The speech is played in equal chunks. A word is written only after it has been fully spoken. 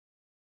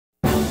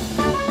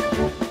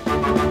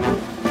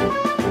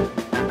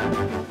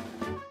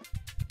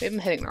Maybe I'm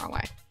hitting the wrong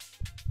way.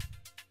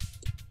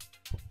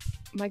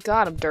 My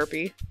god, I'm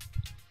derpy.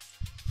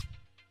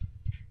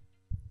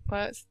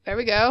 There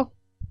we go.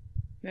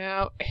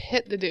 Now,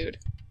 hit the dude.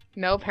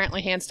 No,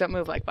 apparently hands don't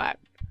move like that.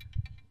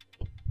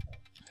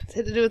 Let's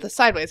hit the dude with a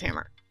sideways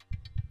hammer.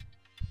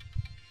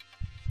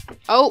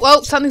 Oh,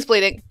 whoa, something's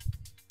bleeding.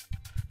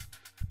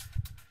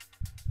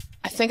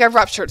 I think I've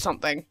ruptured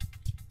something.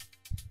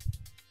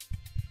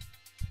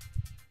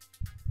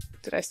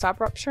 Did I stop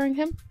rupturing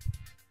him?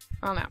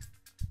 Oh no.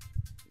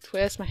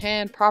 Twist my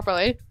hand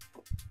properly.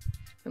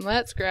 And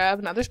let's grab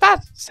another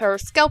scapula.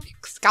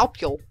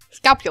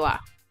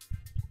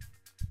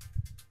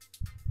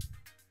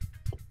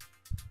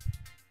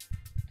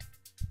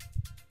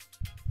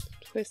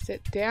 Twist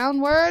it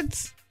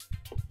downwards.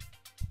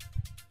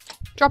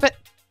 Drop it.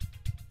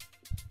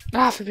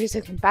 Ah, for Pete's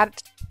sake, I'm bad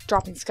at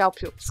dropping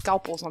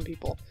scalpels on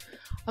people.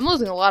 I'm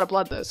losing a lot of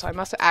blood though, so I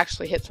must have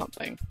actually hit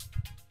something.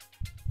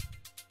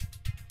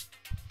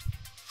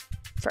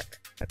 Frick.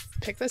 Let's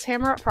pick this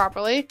hammer up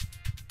properly.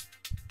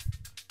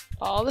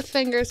 All the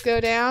fingers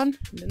go down,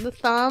 and then the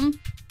thumb.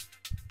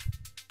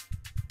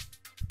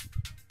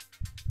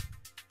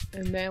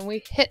 And then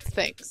we hit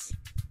things.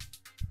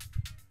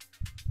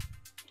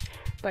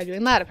 By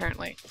doing that,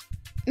 apparently.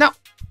 No!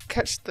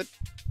 Catch the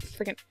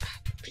friggin'...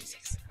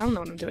 I don't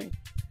know what I'm doing.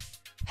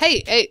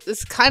 Hey,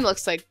 this kind of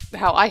looks like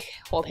how I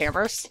hold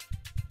hammers.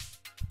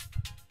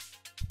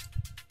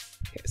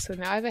 Okay, so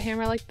now I have a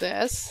hammer like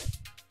this.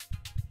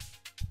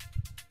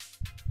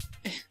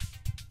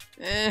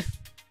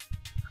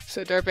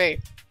 So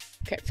derpy.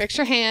 Okay, fix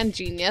your hand,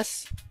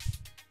 genius.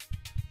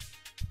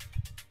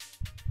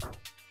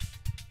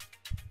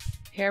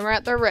 Hammer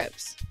at the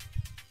ribs.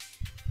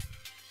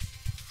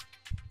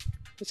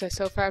 Which I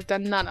so far have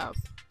done none of.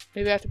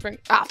 Maybe I have to bring...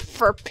 Ah,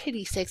 for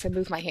pity's sakes, I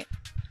moved my hand.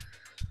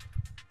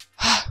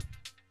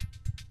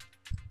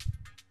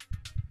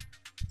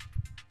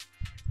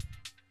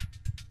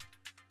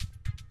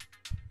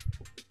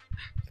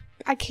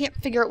 I can't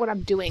figure out what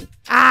I'm doing.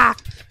 Ah!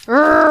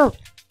 Urgh!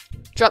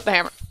 Drop the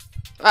hammer.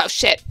 Oh,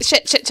 shit.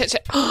 Shit.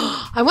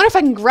 I wonder if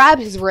I can grab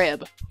his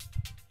rib.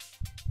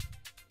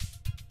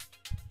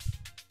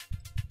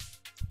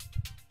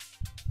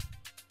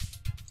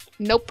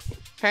 Nope.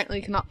 Apparently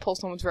you cannot pull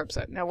someone's ribs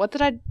out. Now, what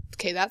did I...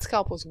 Okay, that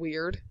scalp was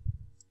weird.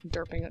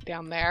 Derping it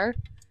down there.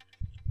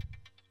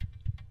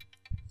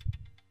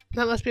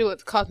 That must be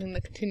what's causing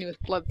the continuous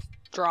blood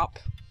drop.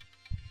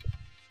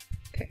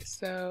 Okay,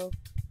 so...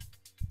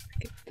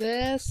 Get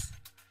this.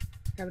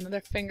 Grab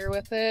another finger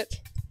with it.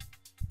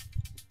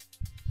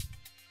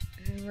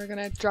 And we're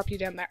gonna drop you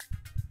down there.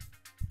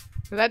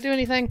 Did that do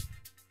anything?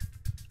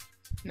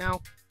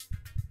 No.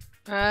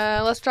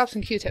 Let's drop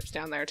some Q-tips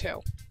down there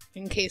too.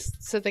 In case,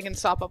 so they can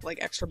stop up like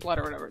extra blood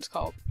or whatever it's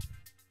called.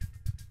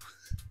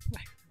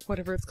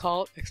 Whatever it's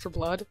called, extra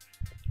blood.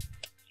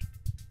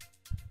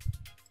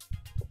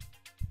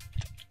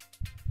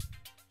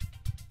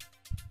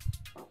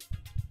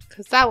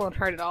 Because that won't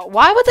hurt at all.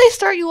 Why would they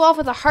start you off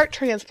with a heart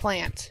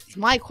transplant? Is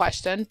my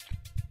question.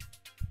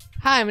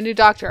 Hi, I'm a new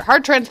doctor.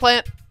 Heart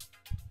transplant!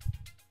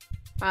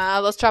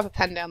 Let's drop a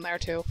pen down there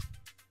too.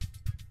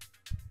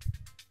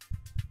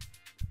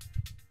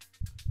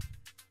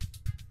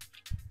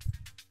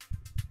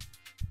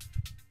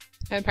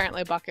 And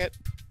apparently a bucket.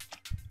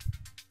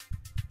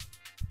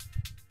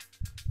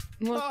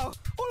 Oh,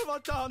 what have I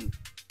done?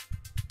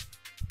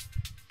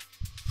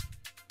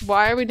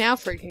 Why are we now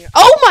freaking out?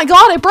 Oh my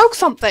god, I broke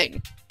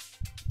something!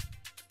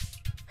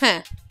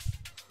 Huh.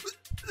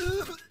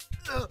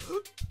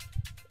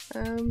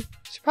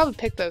 Should probably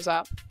pick those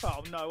up.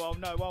 Oh no, oh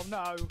no, oh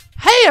no.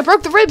 Hey, I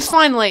broke the ribs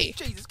finally!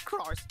 Jesus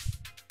Christ.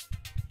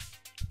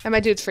 And my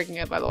dude's freaking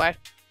out, by the way.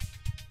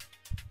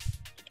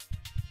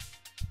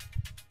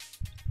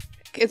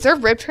 Is there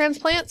rib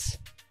transplants?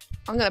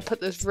 I'm gonna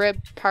put this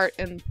rib part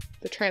in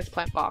the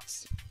transplant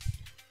box.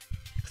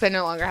 Because I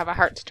no longer have a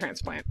heart to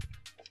transplant.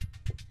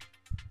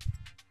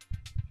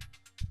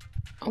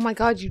 Oh my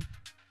god, you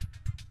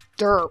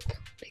derp.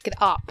 Pick it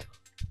up.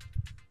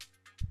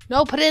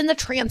 No, put it in the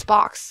trans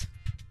box.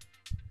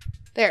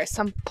 There,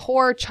 some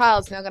poor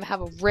child's now gonna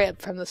have a rib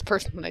from this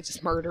person that I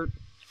just murdered.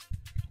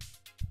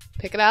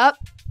 Pick it up.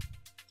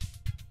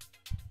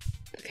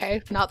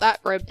 Okay, not that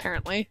rib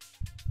apparently.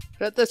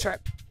 Put it this rib.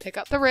 Pick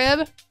up the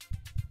rib.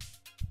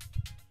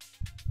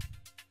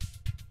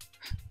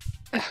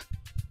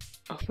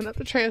 Open up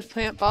the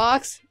transplant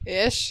box.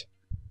 Ish.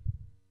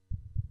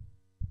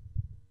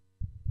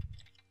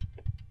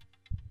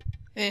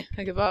 I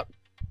give up.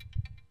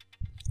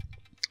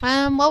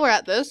 While we're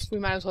at this, we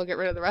might as well get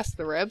rid of the rest of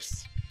the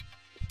ribs.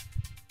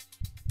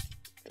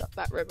 Drop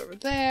that rib over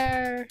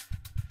there.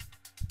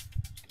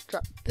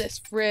 Drop this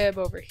rib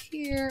over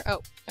here. Oh,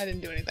 I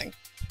didn't do anything.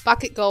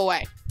 Bucket, go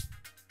away.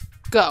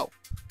 Go.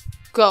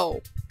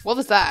 Go. What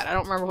was that? I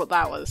don't remember what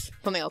that was.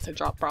 Something else I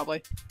dropped,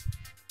 probably.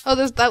 Oh,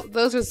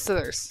 those are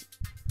scissors.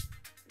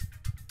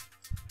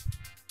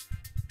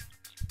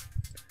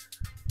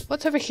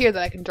 What's over here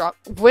that I can drop?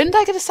 When did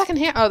I get a second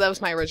hammer? Oh, that was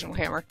my original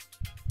hammer.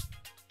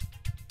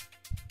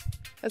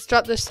 Let's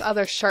drop this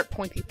other sharp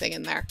pointy thing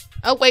in there.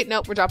 Oh, wait,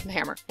 no, we're dropping the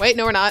hammer. Wait,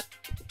 no, we're not.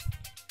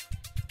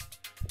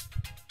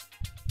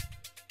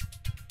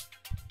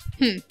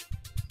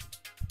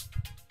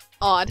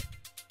 Odd.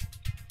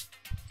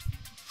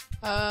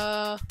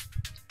 I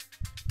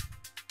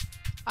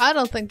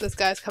don't think this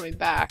guy's coming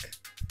back.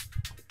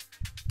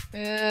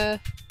 I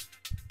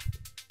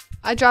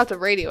dropped the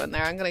radio in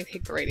there. I'm gonna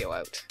take the radio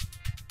out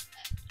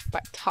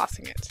by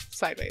tossing it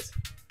sideways.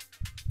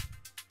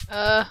 Do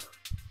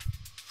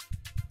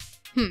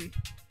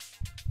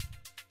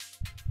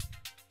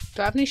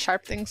I have any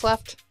sharp things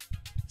left?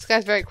 This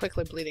guy's very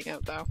quickly bleeding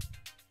out, though.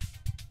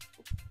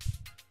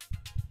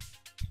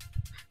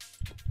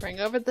 Bring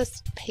over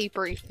this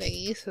papery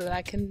thingy so that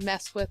I can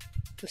mess with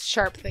the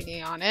sharp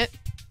thingy on it.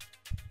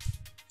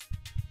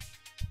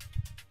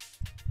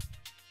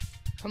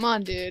 Come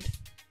on, dude.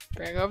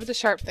 Bring over the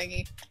sharp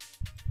thingy.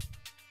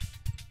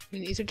 We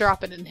need to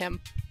drop it in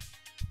him.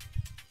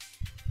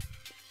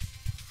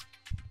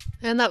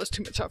 And that was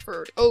too much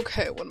effort.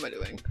 Okay, what am I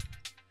doing?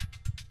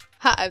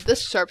 Ha, I have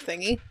this sharp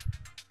thingy.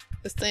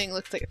 This thing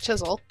looks like a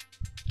chisel.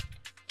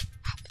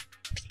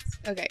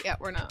 Okay, yeah,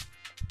 we're not.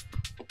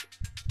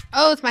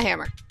 Oh, it's my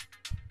hammer.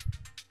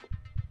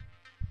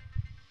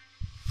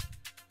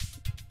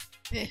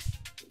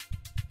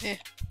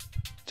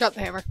 Drop the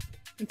hammer.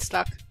 It's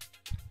stuck.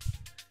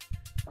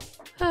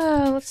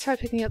 Let's try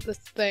picking up this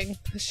thing.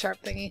 This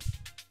sharp thingy.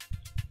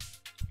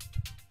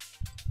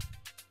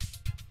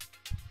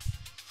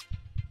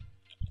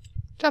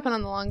 Drop it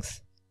on the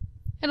lungs.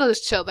 It'll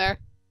just chill there.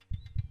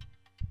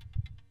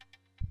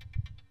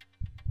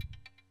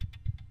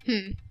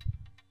 I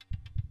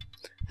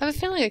have a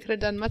feeling I could have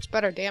done much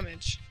better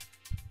damage.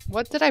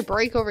 What did I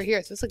break over here?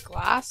 Is this a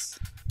glass?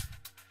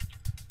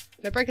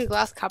 Did I break a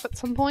glass cup at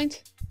some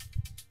point?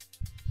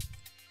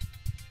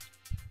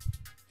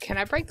 Can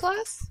I break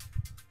glass?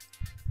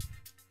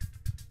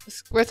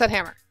 Where's that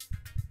hammer?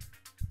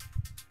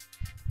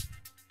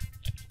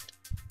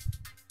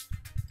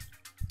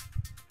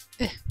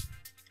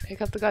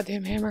 Pick up the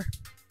goddamn hammer.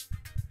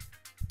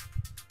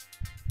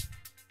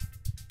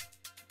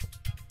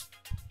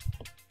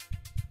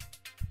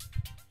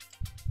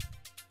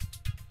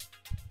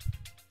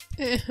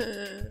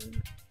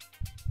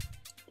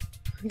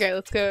 Okay,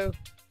 let's go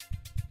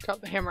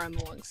drop the hammer on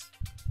the lungs.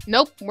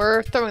 Nope,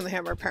 we're throwing the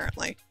hammer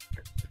apparently.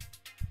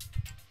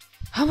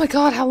 Oh my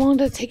god, how long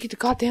did it take you to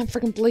goddamn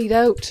freaking bleed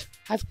out?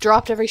 I've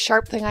dropped every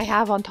sharp thing I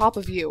have on top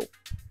of you.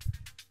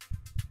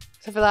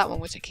 Except for that one,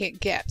 which I can't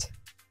get.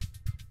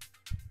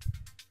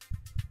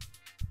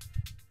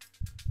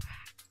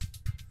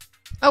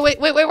 Oh, wait!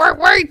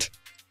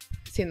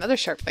 I see another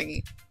sharp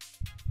thingy.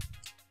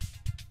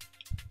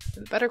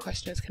 The better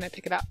question is, can I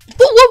pick it up?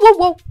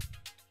 Whoa!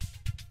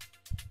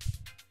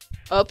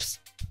 Oops.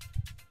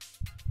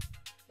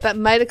 That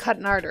might have cut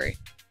an artery.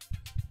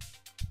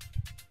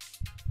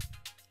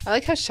 I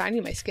like how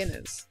shiny my skin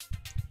is.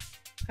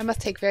 I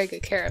must take very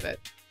good care of it.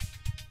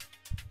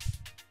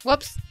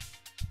 Whoops.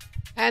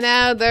 And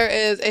now there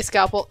is a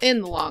scalpel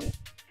in the lung.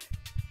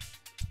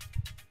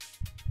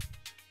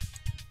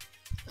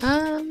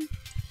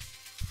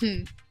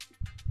 Did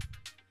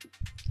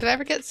I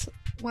ever get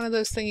one of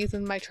those thingies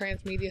in my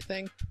transmedia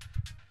thing?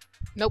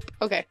 Nope.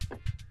 Okay.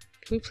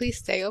 Can we please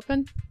stay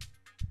open?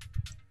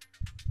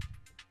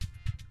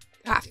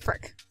 Ah,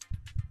 frick.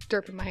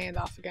 Derping my hand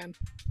off again.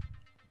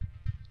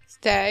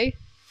 Stay.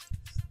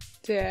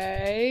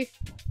 Stay.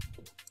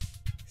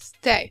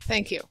 Stay.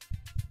 Thank you.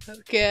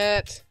 Let's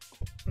get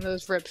one of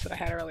those ribs that I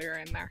had earlier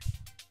in there.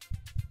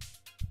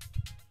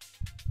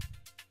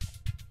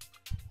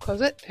 Close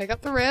it. Pick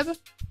up the rib.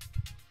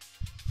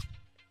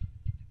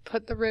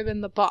 Put the rib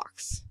in the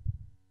box.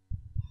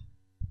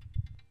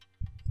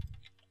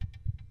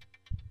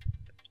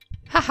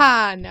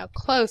 Haha! Now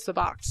close the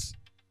box.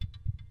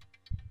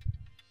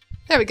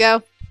 There we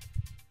go.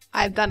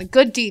 I've done a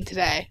good deed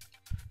today.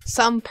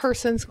 Some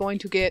person's going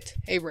to get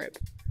a rib.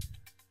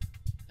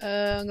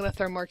 I'm gonna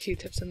throw more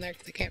Q-tips in there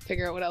because I can't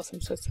figure out what else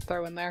I'm supposed to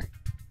throw in there.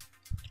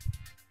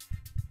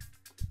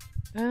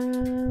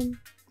 I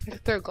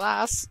could throw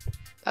glass.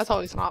 That's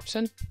always an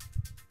option.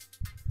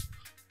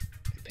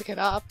 Pick it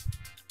up.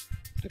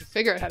 I could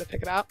figure out how to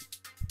pick it up.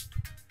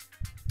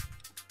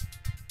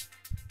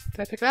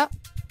 Did I pick it up?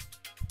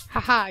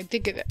 Haha, I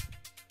did get it.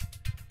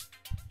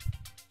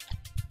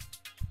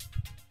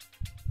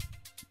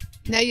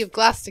 Now you have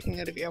glass sticking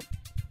out of you.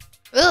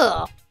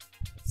 Ugh!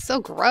 So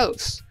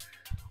gross.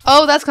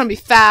 Oh, that's gonna be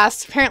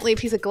fast. Apparently a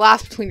piece of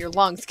glass between your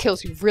lungs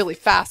kills you really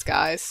fast,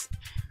 guys.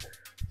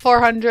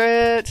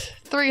 400,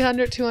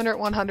 300, 200,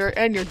 100,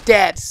 and you're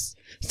dead.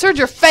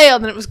 Surgery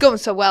failed and it was going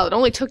so well. It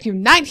only took you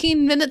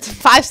 19 minutes and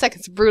 5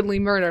 seconds to brutally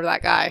murder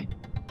that guy.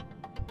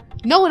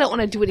 No, I don't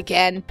want to do it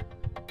again.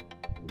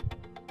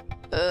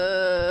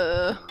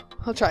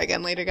 I'll try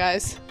again later,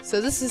 guys.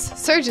 So this is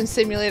Surgeon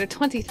Simulator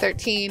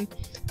 2013.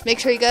 Make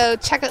sure you go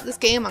check out this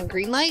game on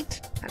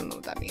Greenlight. I don't know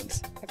what that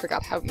means. I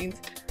forgot how it means.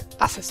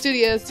 Lasso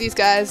Studios, these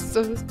guys.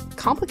 It's a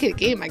complicated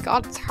game. My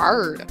god, it's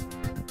hard.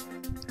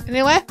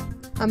 Anyway,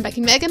 I'm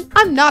Beckymegan.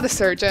 I'm not a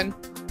surgeon.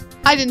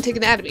 I didn't take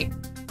anatomy.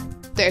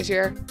 there's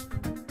your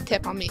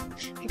tip on me.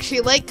 Make sure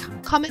you like,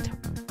 comment,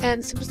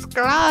 and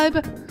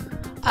subscribe.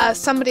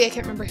 Somebody, I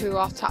can't remember who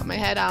off the top of my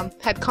head,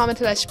 had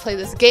commented I should play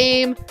this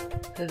game.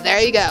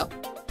 There you go.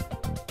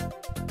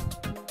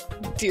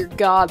 Dear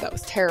God, that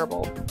was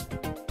terrible.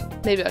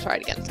 Maybe I'll try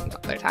it again some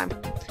other time.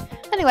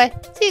 Anyway,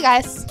 see you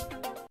guys.